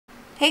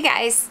Hey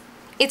guys,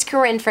 it's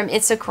Corinne from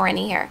It's So Corinne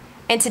here,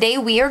 and today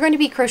we are going to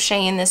be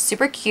crocheting this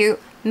super cute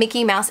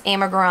Mickey Mouse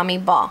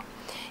amigurumi ball.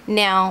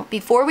 Now,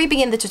 before we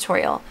begin the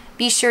tutorial,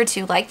 be sure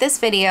to like this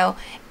video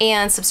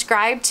and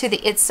subscribe to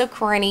the It's So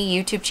Corinne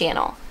YouTube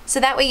channel, so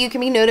that way you can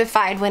be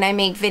notified when I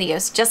make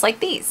videos just like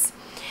these.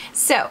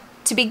 So,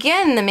 to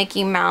begin the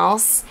Mickey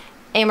Mouse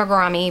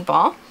amigurumi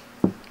ball,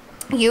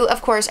 you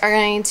of course are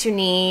going to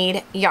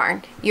need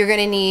yarn. You're going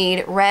to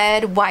need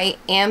red, white,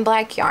 and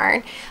black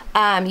yarn.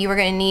 You are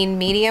going to need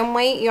medium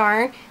weight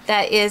yarn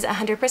that is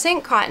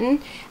 100%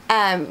 cotton,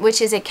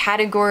 which is a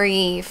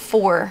category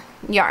 4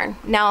 yarn.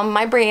 Now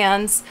my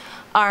brands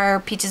are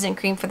Peaches and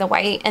Cream for the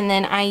white, and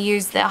then I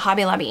use the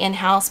Hobby Lobby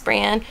in-house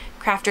brand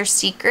Crafter's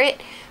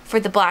Secret for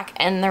the black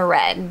and the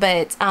red,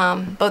 but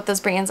both those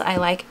brands I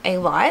like a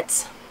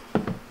lot.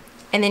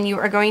 And then you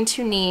are going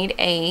to need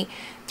a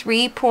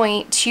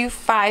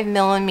 3.25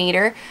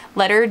 millimeter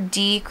letter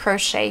D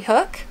crochet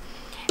hook,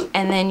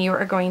 and then you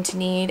are going to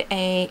need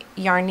a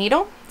yarn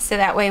needle, so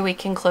that way we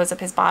can close up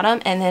his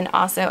bottom and then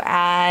also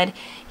add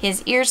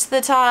his ears to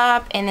the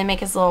top and then make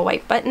his little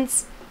white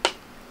buttons.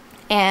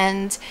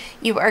 And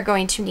you are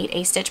going to need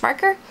a stitch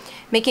marker.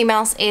 Mickey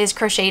Mouse is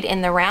crocheted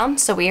in the round,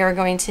 so we are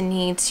going to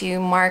need to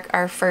mark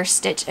our first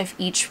stitch of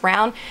each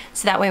round,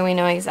 so that way we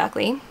know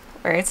exactly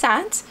where it's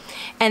at.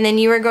 And then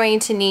you are going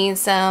to need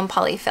some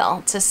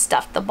polyfill to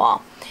stuff the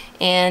ball,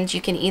 and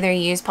you can either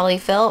use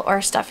polyfill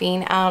or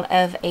stuffing out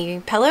of a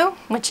pillow,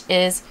 which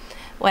is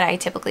what I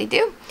typically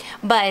do.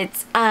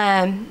 But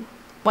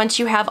once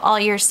you have all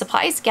your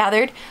supplies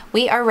gathered,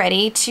 we are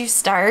ready to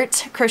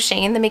start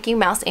crocheting the Mickey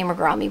Mouse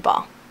amigurumi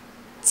ball.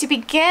 To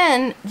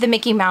begin the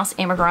Mickey Mouse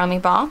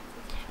amigurumi ball,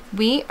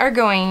 we are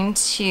going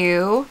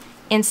to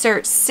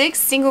insert 6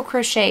 single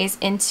crochets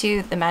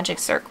into the magic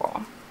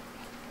circle.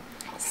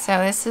 So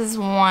this is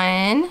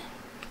one.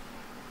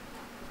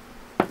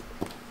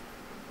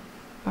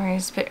 We're going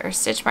to put our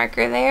stitch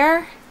marker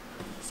there,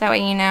 so that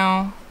way you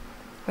know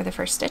where the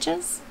first stitch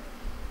is.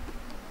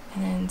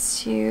 And then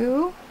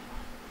 2,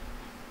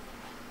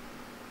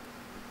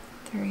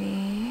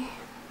 3,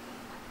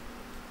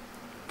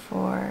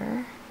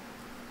 4,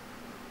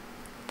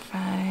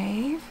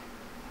 5,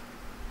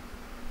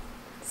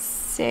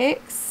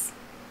 6.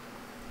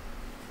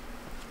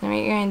 And what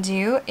you're going to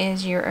do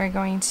is you are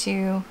going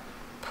to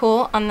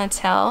pull on the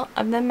tail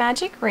of the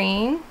magic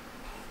ring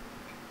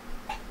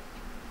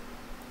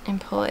and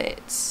pull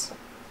it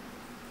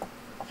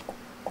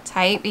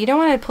tight. But you don't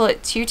want to pull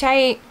it too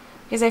tight,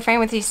 because I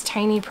find with these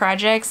tiny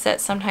projects that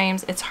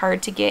sometimes it's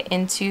hard to get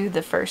into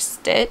the first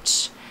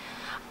stitch.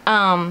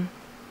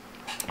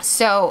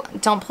 So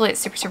don't pull it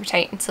super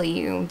tight until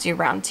you do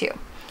round 2.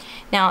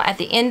 Now at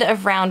the end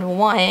of round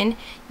 1,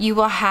 you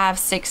will have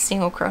 6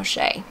 single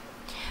crochet.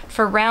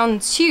 For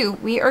round 2,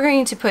 we are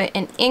going to put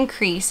an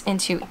increase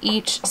into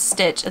each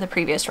stitch of the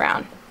previous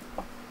round.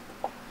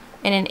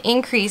 And an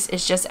increase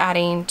is just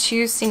adding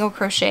 2 single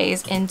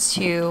crochets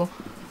into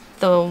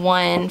the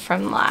one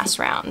from last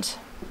round.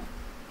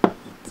 So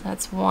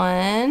that's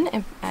 1,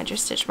 and add your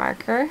stitch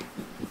marker.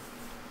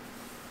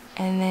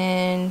 And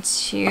then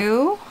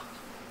 2.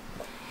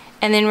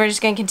 And then we're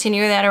just going to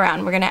continue that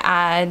around. We're going to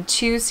add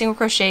 2 single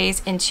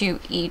crochets into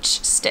each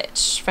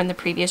stitch from the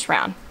previous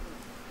round.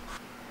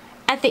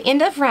 At the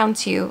end of round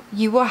 2,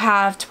 you will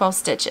have 12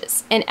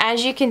 stitches. And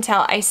as you can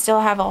tell, I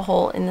still have a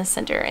hole in the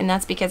center, and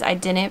that's because I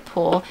didn't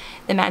pull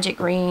the magic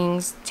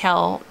ring's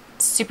tail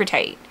super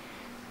tight,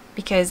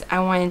 because I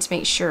wanted to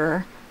make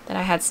sure that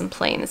I had some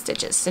play in the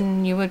stitches.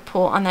 And you would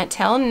pull on that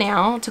tail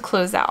now to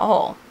close that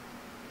hole.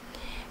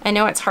 I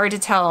know it's hard to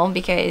tell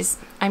because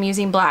I'm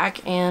using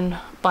black, and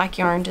black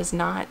yarn does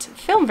not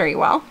film very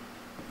well,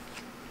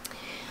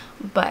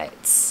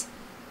 but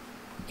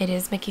it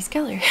is Mickey's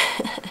color.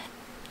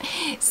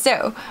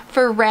 So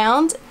for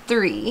round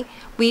 3,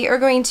 we are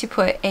going to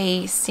put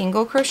a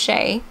single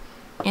crochet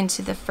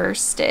into the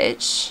first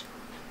stitch.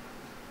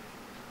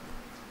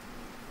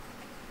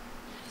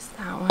 Just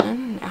that one,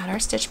 and add our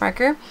stitch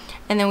marker.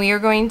 And then we are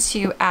going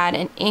to add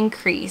an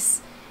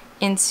increase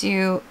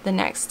into the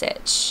next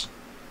stitch.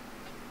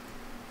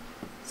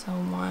 So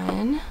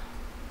 1,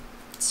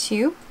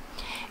 2,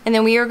 and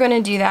then we are going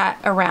to do that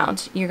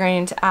around. You're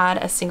going to add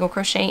a single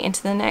crochet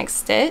into the next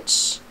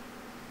stitch,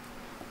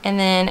 and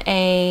then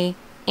a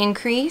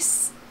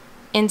increase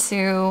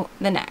into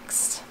the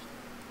next,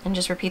 and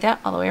just repeat that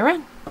all the way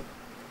around.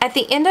 At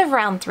the end of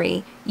round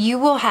 3, you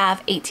will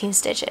have 18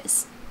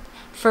 stitches.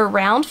 For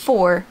round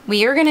 4,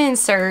 we are going to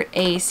insert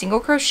a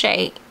single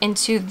crochet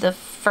into the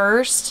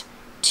first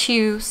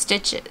 2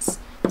 stitches.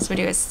 So we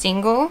do a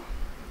single,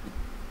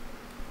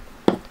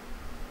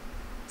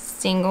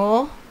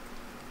 single,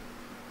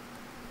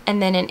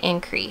 and then an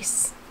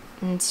increase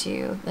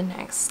into the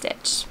next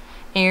stitch.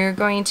 And you're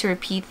going to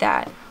repeat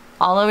that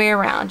all the way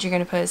around. You're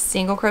going to put a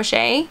single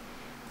crochet,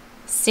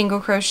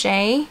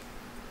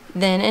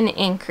 then an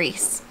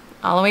increase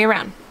all the way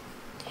around.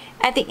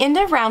 At the end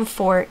of round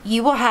 4,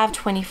 you will have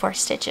 24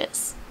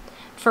 stitches.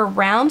 For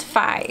round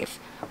 5,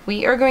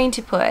 we are going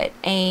to put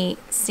a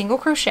single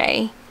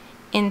crochet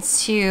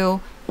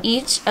into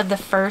each of the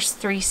first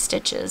 3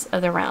 stitches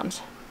of the round.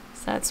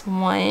 So that's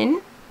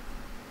 1,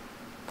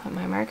 put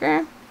my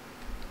marker,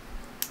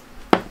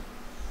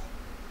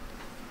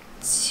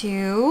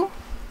 2,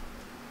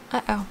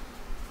 uh-oh,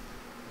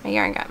 my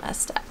yarn got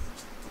messed up.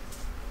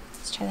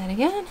 Let's try that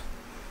again.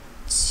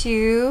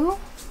 2,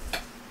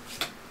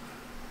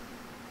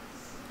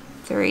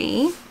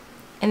 3,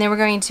 and then we're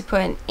going to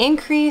put an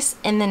increase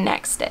in the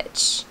next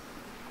stitch.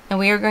 And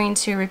we are going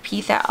to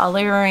repeat that all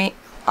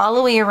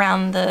the way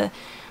around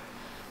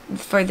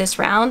for this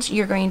round.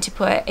 You're going to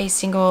put a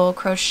single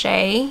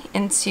crochet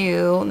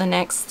into the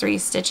next 3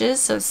 stitches.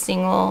 So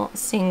single,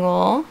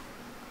 single,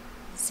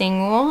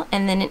 single,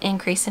 and then an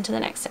increase into the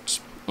next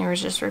stitch. And we'll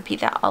just repeat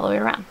that all the way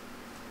around.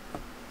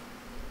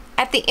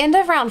 At the end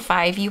of round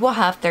 5, you will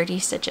have 30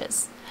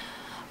 stitches.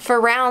 For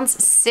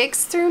rounds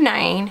 6 through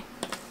 9,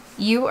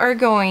 you are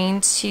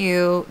going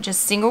to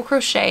just single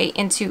crochet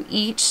into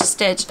each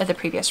stitch of the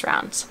previous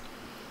round.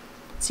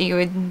 So you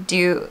would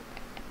do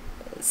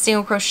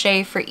single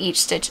crochet for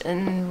each stitch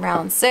in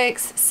round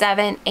 6,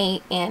 7,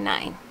 8, and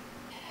 9.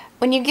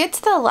 When you get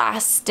to the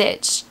last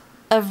stitch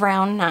of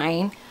round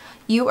 9,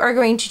 you are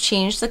going to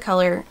change the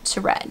color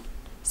to red.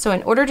 So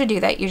in order to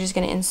do that, you're just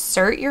going to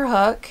insert your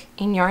hook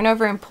and yarn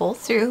over and pull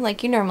through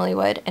like you normally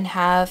would, and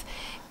have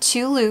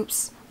 2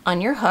 loops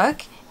on your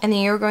hook, and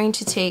then you're going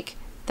to take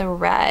the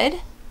red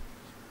and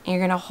you're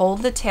going to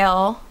hold the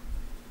tail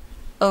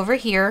over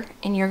here,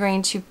 and you're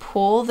going to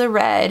pull the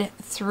red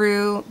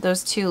through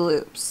those 2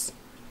 loops.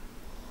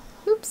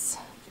 Oops.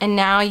 And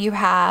now you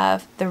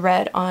have the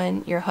red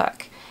on your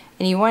hook,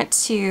 and you want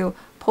to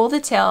pull the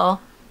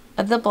tail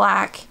of the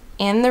black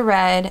and the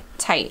red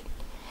tight.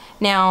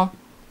 Now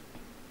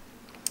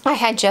I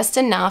had just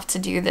enough to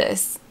do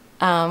this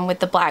with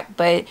the black,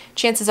 but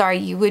chances are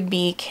you would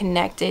be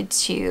connected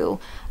to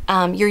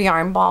your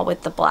yarn ball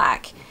with the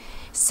black.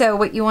 So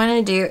what you want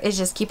to do is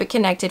just keep it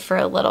connected for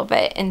a little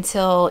bit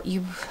until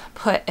you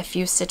put a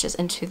few stitches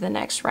into the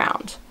next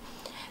round.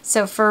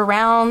 So for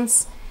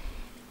rounds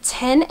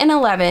 10 and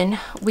 11,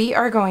 we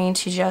are going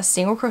to just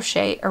single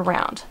crochet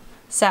around.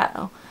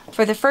 So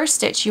for the first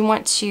stitch, you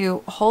want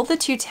to hold the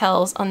 2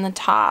 tails on the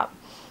top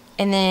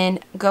and then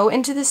go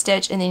into the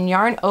stitch and then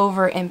yarn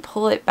over and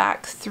pull it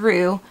back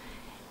through,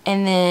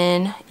 and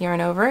then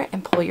yarn over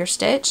and pull your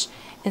stitch,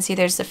 and see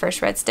there's the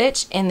first red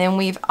stitch. And then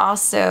we've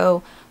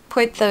also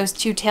put those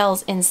 2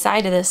 tails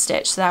inside of the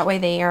stitch so that way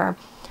they are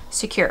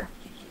secure.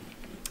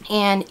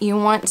 And you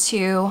want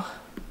to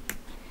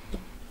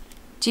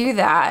do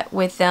that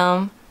with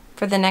them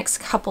for the next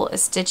couple of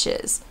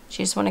stitches. So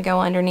you just want to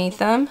go underneath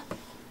them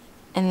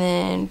and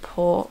then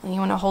pull, and you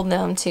want to hold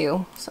them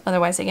too, so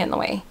otherwise they get in the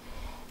way.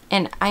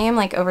 And I am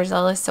like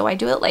overzealous, so I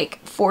do it like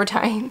 4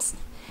 times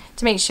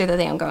to make sure that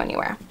they don't go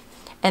anywhere.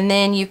 And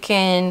then you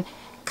can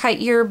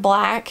cut your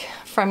black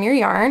from your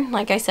yarn.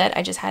 Like I said,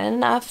 I just had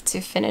enough to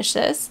finish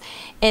this.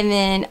 And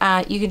then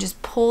you can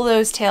just pull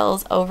those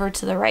tails over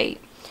to the right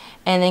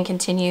and then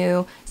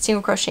continue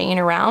single crocheting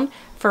around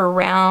for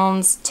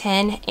rounds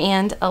 10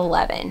 and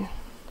 11.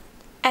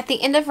 At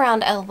the end of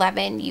round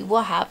 11, you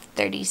will have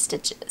 30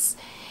 stitches.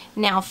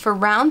 Now for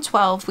round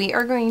 12, we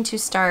are going to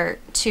start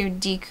to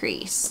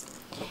decrease.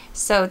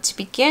 So to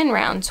begin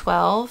round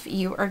 12,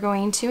 you are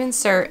going to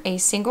insert a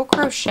single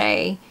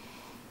crochet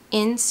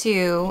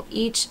into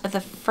each of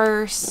the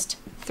first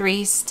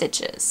 3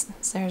 stitches.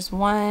 So there's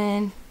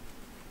 1,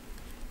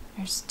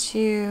 there's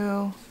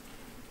 2,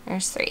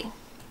 there's 3.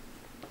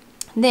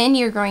 Then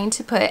you're going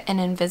to put an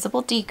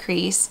invisible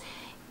decrease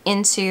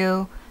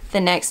into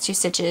the next 2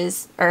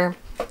 stitches, or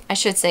I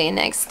should say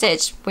next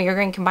stitch. We are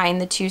going to combine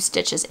the 2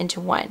 stitches into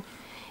 1.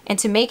 And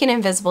to make an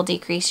invisible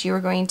decrease, you are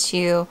going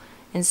to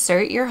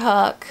insert your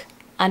hook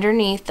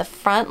underneath the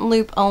front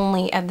loop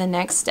only of the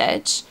next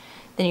stitch.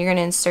 Then you're going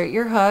to insert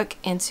your hook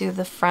into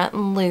the front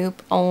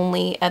loop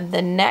only of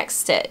the next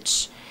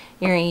stitch.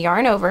 You're going to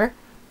yarn over,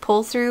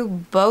 pull through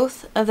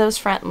both of those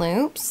front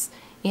loops.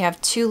 You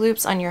have 2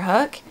 loops on your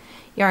hook,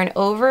 yarn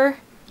over,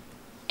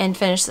 and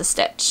finish the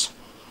stitch.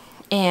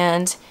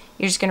 And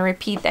you're just going to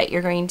repeat that.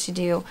 You're going to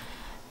do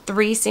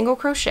 3 single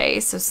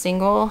crochets, so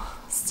single,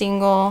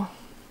 single,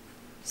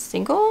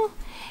 single,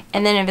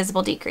 and then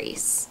invisible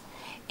decrease.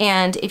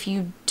 And if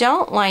you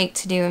don't like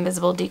to do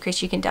invisible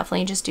decrease, you can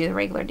definitely just do the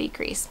regular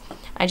decrease.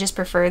 I just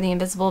prefer the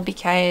invisible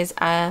because,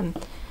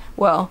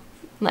 well,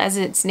 as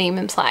its name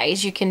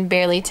implies, you can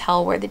barely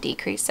tell where the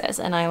decrease is,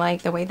 and I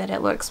like the way that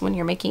it looks when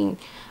you're making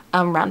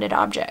rounded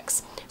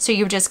objects. So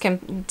you just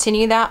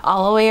continue that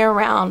all the way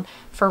around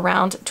for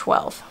round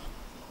 12.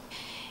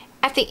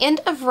 At the end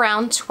of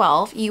round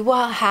 12, you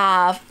will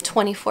have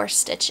 24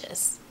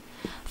 stitches.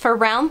 For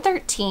round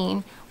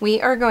 13,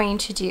 we are going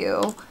to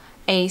do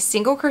a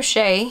single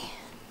crochet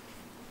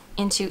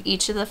into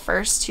each of the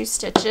first 2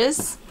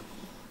 stitches.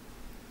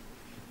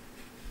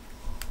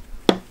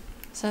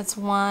 So that's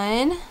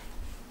 1,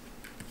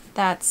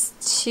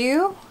 that's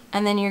 2,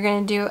 and then you're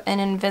going to do an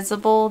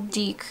invisible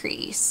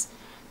decrease,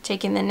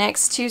 taking the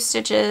next 2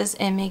 stitches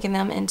and making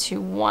them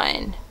into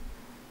 1.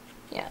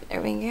 Yeah,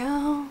 there we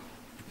go.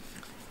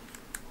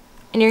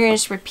 And you're going to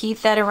just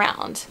repeat that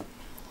around.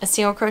 a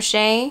single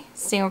crochet,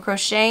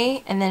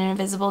 and then an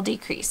invisible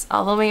decrease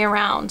all the way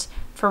around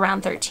for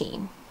round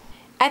 13.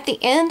 At the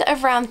end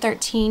of round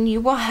 13, you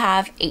will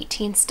have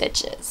 18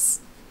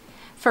 stitches.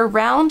 For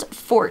round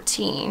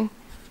 14,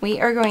 we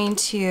are going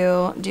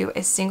to do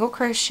a single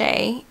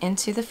crochet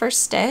into the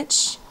first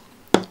stitch,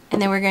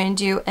 and then we're going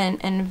to do an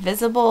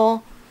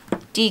invisible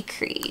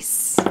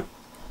decrease.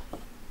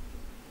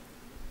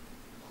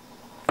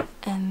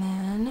 And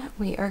then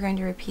we are going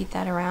to repeat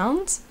that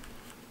around.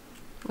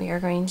 We are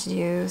going to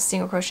do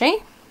single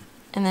crochet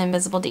and then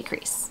invisible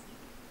decrease.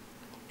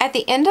 At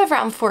the end of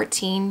round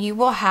 14, you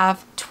will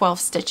have 12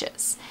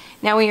 stitches.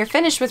 Now when you're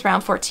finished with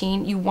round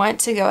 14, you want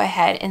to go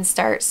ahead and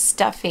start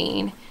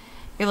stuffing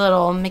your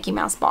little Mickey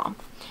Mouse ball.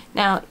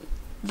 Now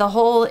the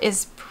hole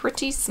is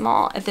pretty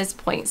small at this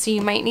point, so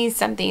you might need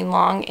something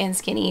long and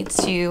skinny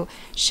to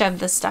shove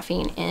the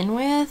stuffing in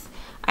with.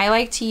 I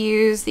like to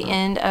use the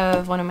end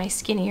of one of my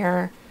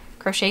skinnier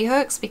crochet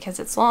hooks because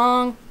it's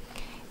long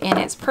and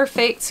it's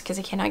perfect because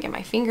I cannot get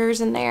my fingers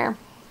in there.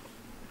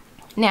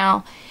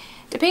 Now,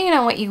 depending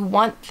on what you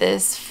want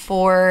this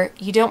for,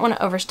 you don't want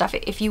to overstuff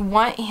it. If you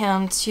want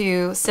him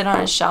to sit on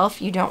a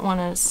shelf, you don't want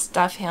to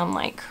stuff him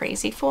like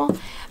crazy full.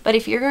 But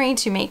if you're going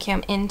to make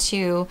him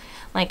into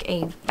like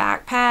a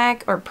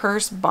backpack or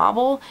purse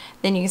bauble,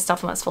 then you can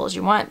stuff him as full as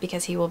you want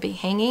because he will be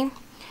hanging.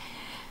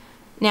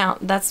 Now,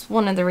 that's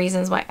one of the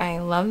reasons why I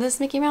love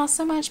this Mickey Mouse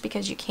so much,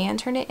 because you can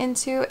turn it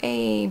into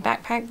a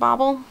backpack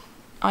bauble.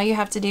 All you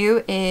have to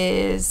do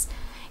is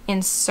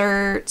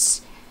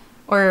insert,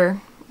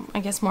 or I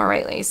guess more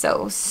rightly,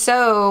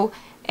 sew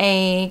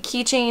a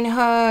keychain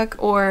hook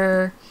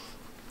or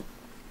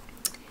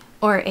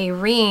a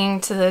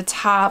ring to the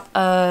top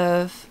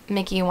of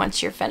Mickey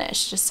once you're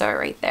finished. Just sew it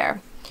right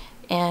there.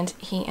 And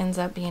he ends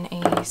up being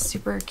a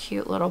super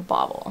cute little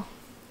bauble.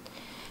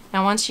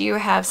 Now once you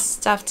have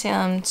stuffed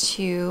him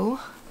to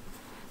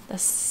the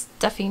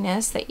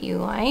stuffiness that you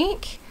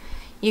like,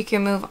 you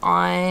can move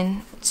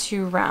on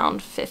to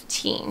round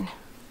 15.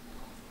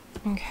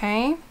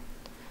 Okay,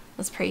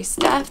 that's pretty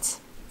stuffed.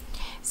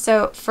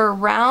 So for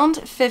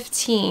round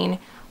 15,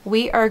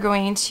 we are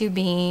going to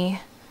be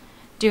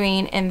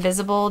doing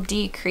invisible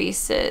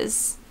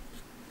decreases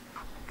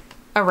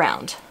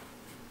around.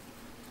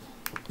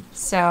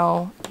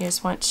 So you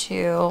just want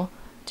to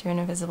do an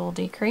invisible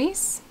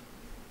decrease,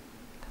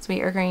 because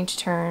we are going to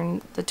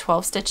turn the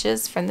 12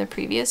 stitches from the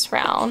previous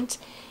round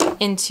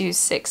into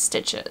 6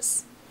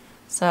 stitches.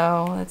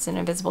 So that's an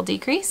invisible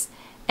decrease,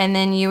 and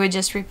then you would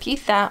just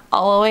repeat that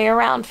all the way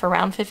around for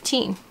round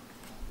 15.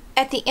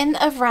 At the end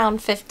of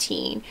round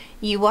 15,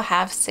 you will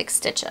have 6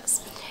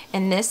 stitches,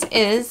 and this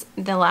is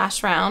the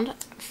last round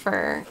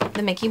for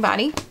the Mickey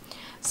body.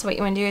 So what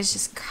you want to do is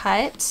just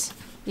cut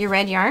your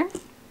red yarn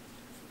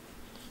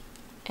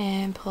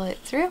and pull it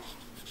through.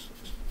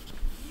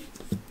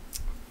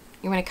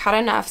 You want to cut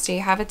enough so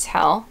you have a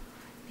tail,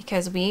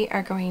 because we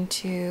are going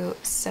to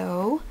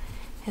sew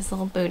his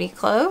little booty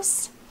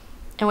closed.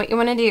 And what you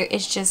want to do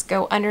is just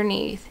go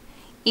underneath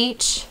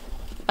each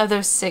of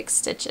those 6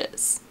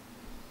 stitches.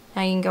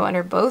 Now you can go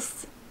under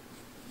both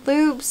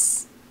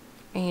loops,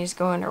 and you just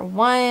go under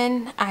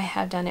one. I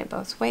have done it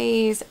both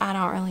ways. I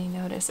don't really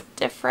notice a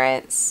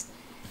difference.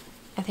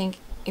 I think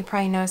you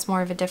probably notice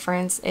more of a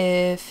difference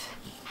if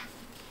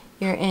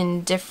you're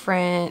in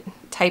different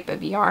type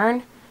of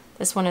yarn.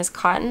 This one is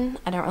cotton.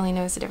 I don't really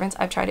notice a difference.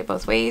 I've tried it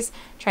both ways,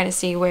 trying to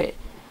see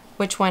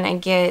which one I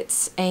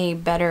get a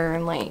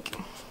better, like,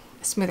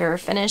 smoother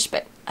finish,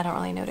 but I don't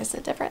really notice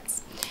a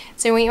difference.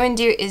 So what you want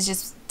to do is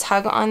just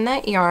tug on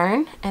that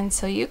yarn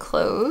until you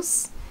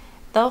close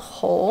the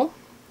hole,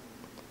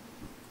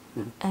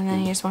 and then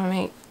you just want to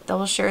make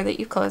double sure that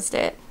you closed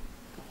it.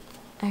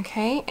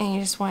 Okay, and you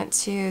just want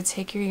to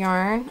take your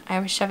yarn, I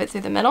would shove it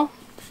through the middle,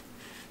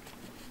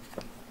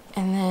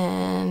 and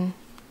then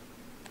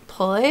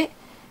pull it.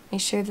 Make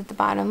sure that the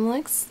bottom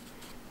looks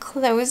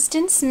closed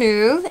and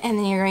smooth, and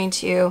then you're going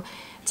to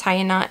tie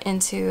a knot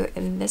into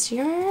this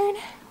yarn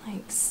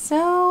like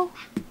so,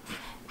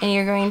 and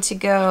you're going to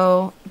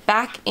go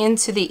back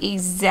into the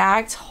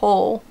exact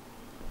hole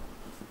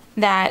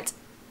that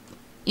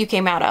you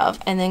came out of,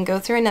 and then go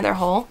through another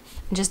hole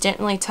and just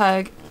gently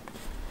tug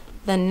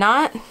the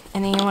knot,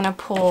 and then you want to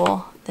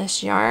pull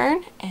this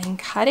yarn and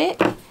cut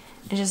it, and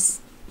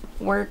just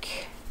work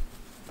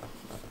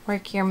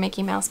your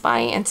Mickey Mouse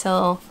body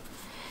until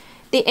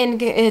the end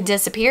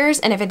disappears,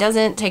 and if it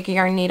doesn't, take a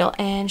yarn needle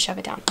and shove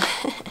it down.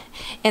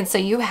 And so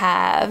you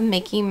have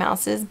Mickey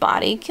Mouse's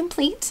body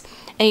complete,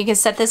 and you can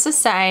set this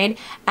aside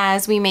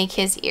as we make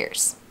his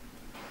ears.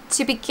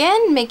 To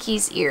begin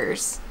Mickey's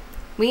ears,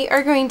 we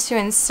are going to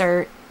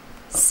insert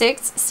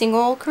 6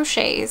 single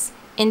crochets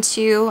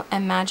into a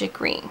magic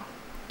ring.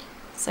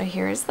 So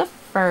here's the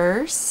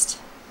first.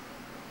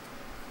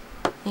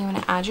 You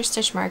want to add your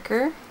stitch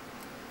marker.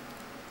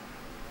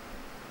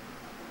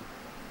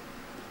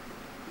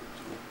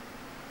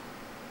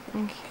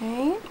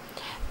 Okay,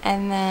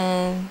 and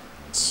then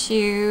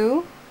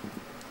 2,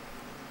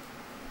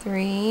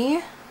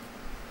 3,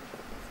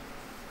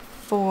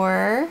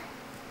 4,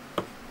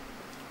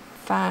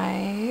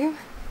 5,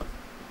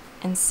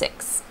 and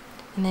 6.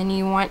 And then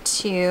you want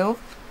to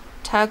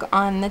tug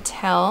on the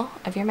tail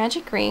of your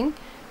magic ring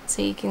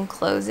so you can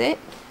close it,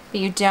 but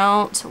you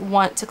don't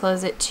want to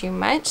close it too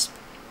much.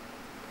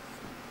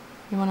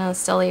 You want to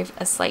still leave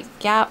a slight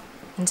gap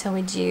until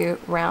we do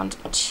round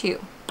 2.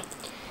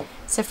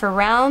 So for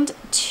round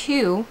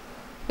 2,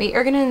 we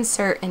are going to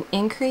insert an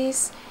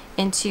increase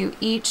into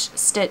each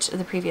stitch of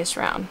the previous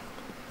round.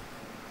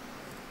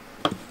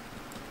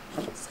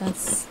 So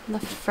that's the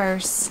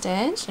first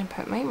stitch. I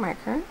put my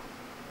marker.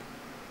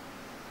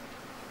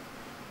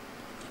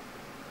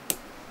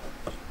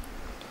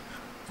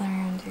 We're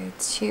going to do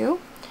 2,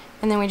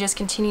 and then we just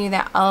continue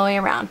that all the way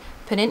around.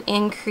 Put an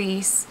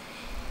increase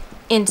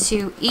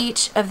into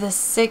each of the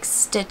 6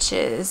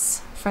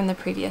 stitches from the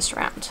previous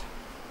round.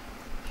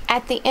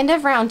 At the end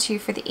of round 2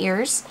 for the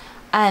ears,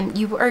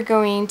 you are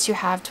going to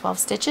have 12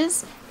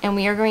 stitches, and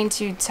we are going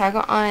to tug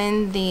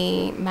on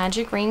the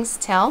magic ring's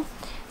tail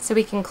so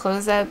we can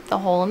close up the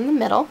hole in the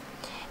middle.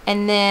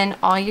 And then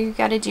all you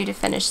got to do to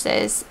finish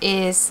this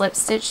is slip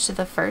stitch to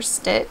the first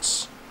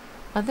stitch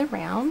of the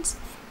round,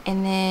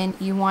 and then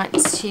you want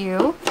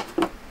to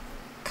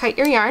cut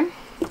your yarn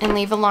and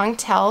leave a long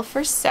tail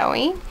for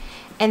sewing.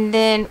 And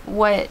then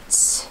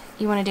what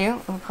you want to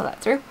do, we'll pull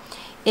that through,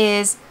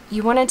 is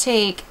you want to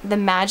take the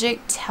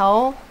magic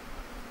tail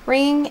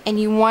ring and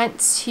you want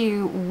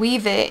to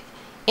weave it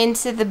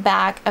into the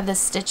back of the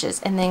stitches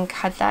and then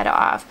cut that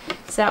off.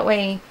 So that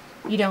way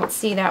you don't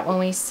see that when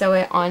we sew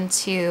it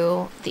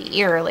onto the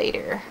ear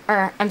later,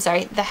 or I'm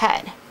sorry, the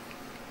head.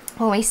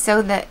 When we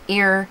sew the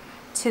ear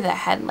to the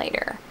head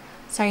later.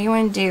 So all you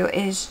want to do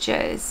is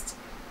just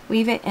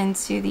weave it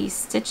into these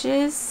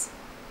stitches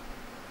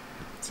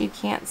so you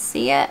can't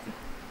see it.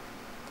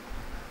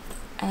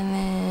 And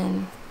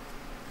then,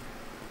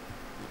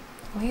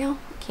 well,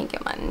 can't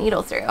get my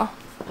needle through. I'm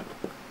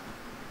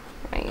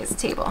gonna use a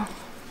table.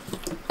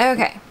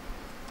 Okay,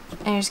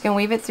 and you're just gonna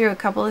weave it through a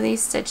couple of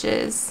these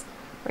stitches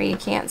where you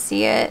can't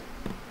see it,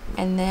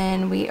 and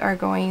then we are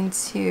going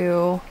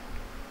to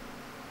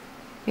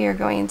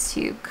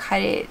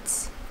cut it.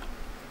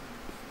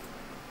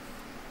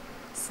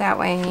 So that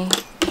way,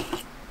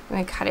 I'm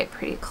gonna cut it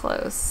pretty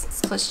close,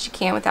 as close as you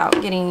can without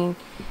getting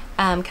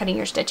cutting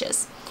your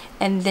stitches.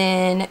 And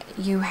then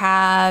you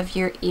have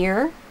your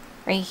ear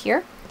right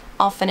here,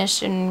 all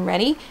finished and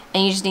ready,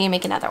 and you just need to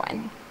make another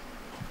one.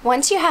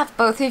 Once you have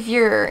both of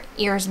your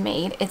ears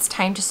made, it's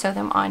time to sew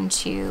them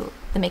onto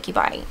the Mickey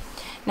body.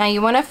 Now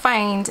you want to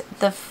find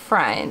the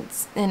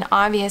front, and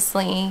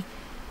obviously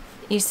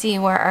you see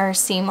where our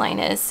seam line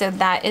is, so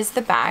that is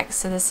the back,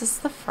 so this is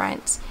the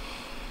front.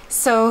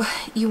 So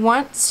you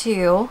want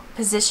to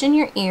position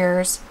your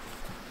ears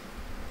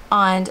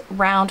on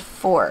round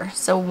 4.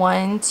 So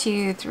 1,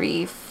 2,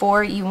 3,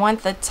 4. You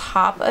want the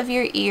top of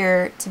your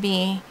ear to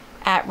be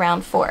at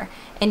round 4,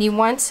 and you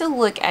want to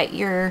look at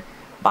your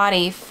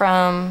body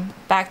from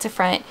back to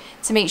front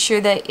to make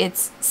sure that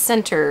it's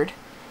centered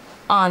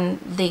on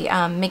the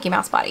Mickey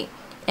Mouse body.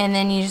 And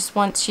then you just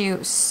want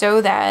to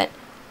sew that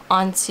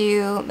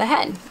onto the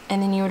head,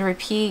 and then you would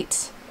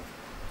repeat.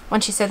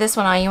 Once you sew this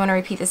one on, you want to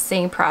repeat the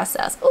same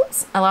process.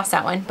 Oops, I lost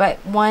that one. But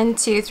 1,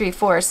 2, 3,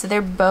 4. So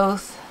they're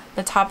both,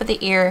 the top of the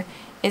ear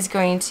is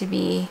going to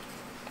be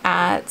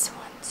at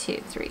 1,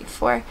 2, 3,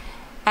 4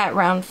 at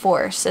round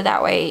 4. So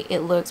that way it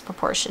looks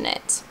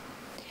proportionate.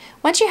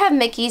 Once you have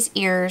Mickey's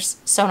ears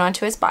sewn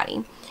onto his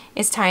body,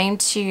 it's time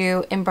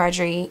to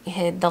embroidery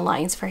the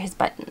lines for his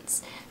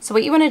buttons. So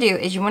what you want to do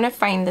is you want to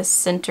find the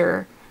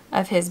center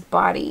of his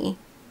body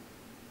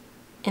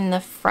in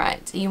the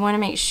front. You want to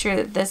make sure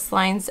that this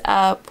lines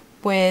up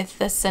with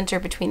the center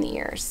between the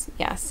ears.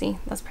 Yeah, see,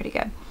 that's pretty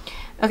good.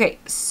 Okay,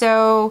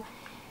 so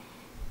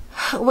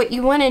what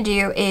you want to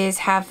do is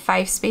have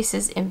 5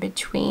 spaces in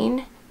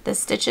between the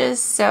stitches.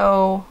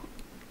 So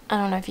I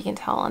don't know if you can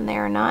tell on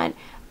there or not,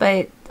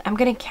 but I'm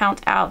going to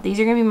count out. These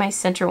are going to be my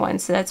center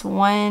ones. So that's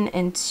 1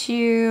 and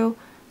 2,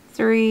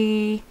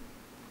 3,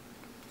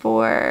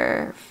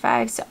 4,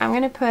 5. So I'm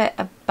going to put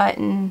a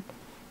button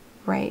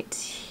right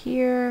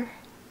here.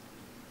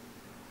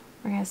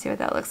 We're going to see what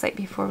that looks like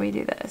before we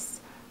do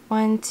this.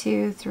 1,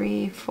 2,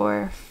 3,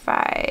 4,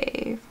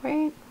 5,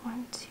 right?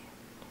 1, 2.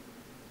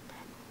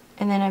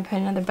 And then I put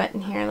another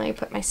button here, and let me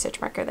put my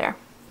stitch marker there.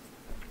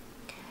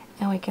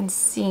 And we can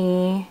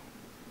see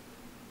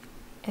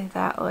if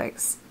that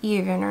looks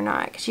even or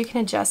not, because you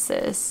can adjust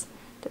this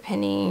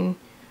depending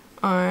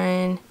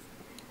on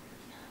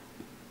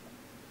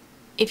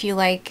if you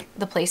like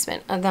the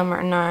placement of them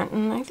or not.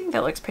 And I think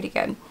that looks pretty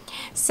good.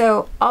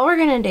 So all we're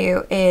going to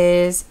do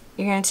is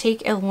you're going to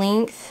take a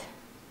length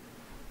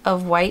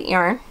of white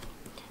yarn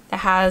that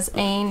has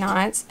a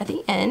knot at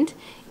the end.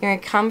 You're going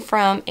to come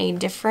from a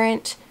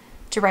different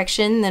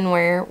direction than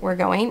where we're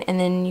going, and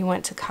then you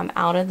want to come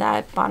out of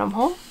that bottom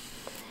hole,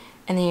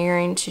 and then you're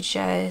going to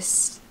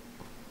just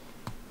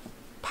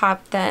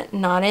pop that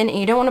knot in, and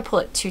you don't want to pull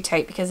it too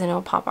tight because then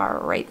it'll pop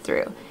out right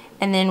through.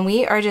 And then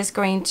we are just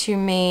going to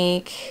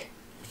make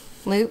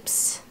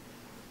loops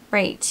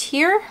right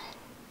here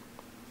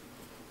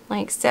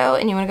like so,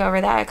 and you want to go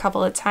over that a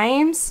couple of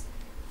times,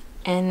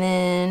 and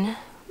then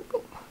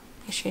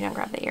Make sure you don't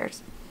grab the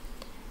ears.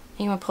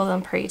 And you want to pull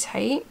them pretty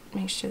tight.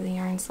 Make sure the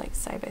yarn's like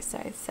side by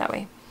side, that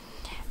way.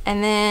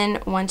 And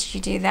then once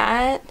you do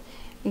that,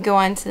 go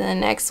on to the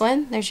next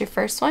one. There's your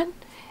first one.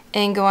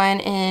 And go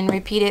on and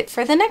repeat it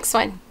for the next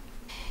one.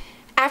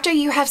 After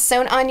you have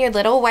sewn on your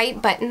little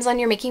white buttons on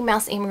your Mickey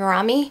Mouse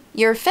amigurumi,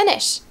 you're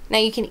finished. Now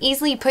you can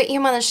easily put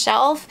him on the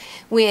shelf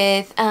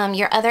with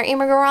your other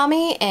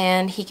amigurumi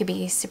and he could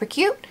be super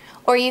cute.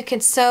 Or you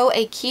could sew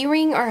a key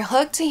ring or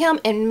hook to him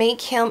and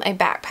make him a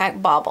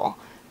backpack bauble.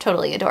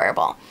 Totally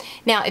adorable.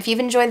 Now, if you've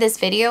enjoyed this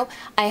video,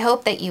 I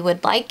hope that you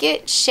would like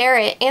it, share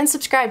it, and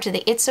subscribe to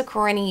the It's So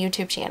Corny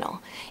YouTube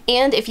channel.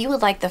 And if you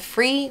would like the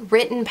free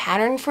written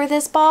pattern for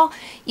this ball,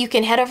 you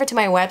can head over to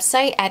my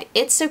website at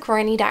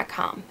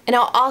itssocorny.com. And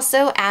I'll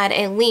also add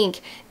a link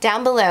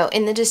down below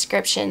in the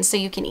description so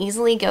you can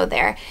easily go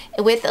there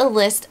with a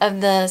list of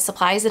the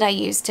supplies that I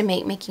use to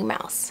make Mickey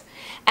Mouse.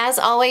 As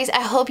always, I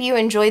hope you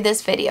enjoyed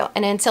this video,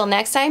 and until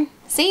next time,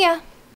 see ya!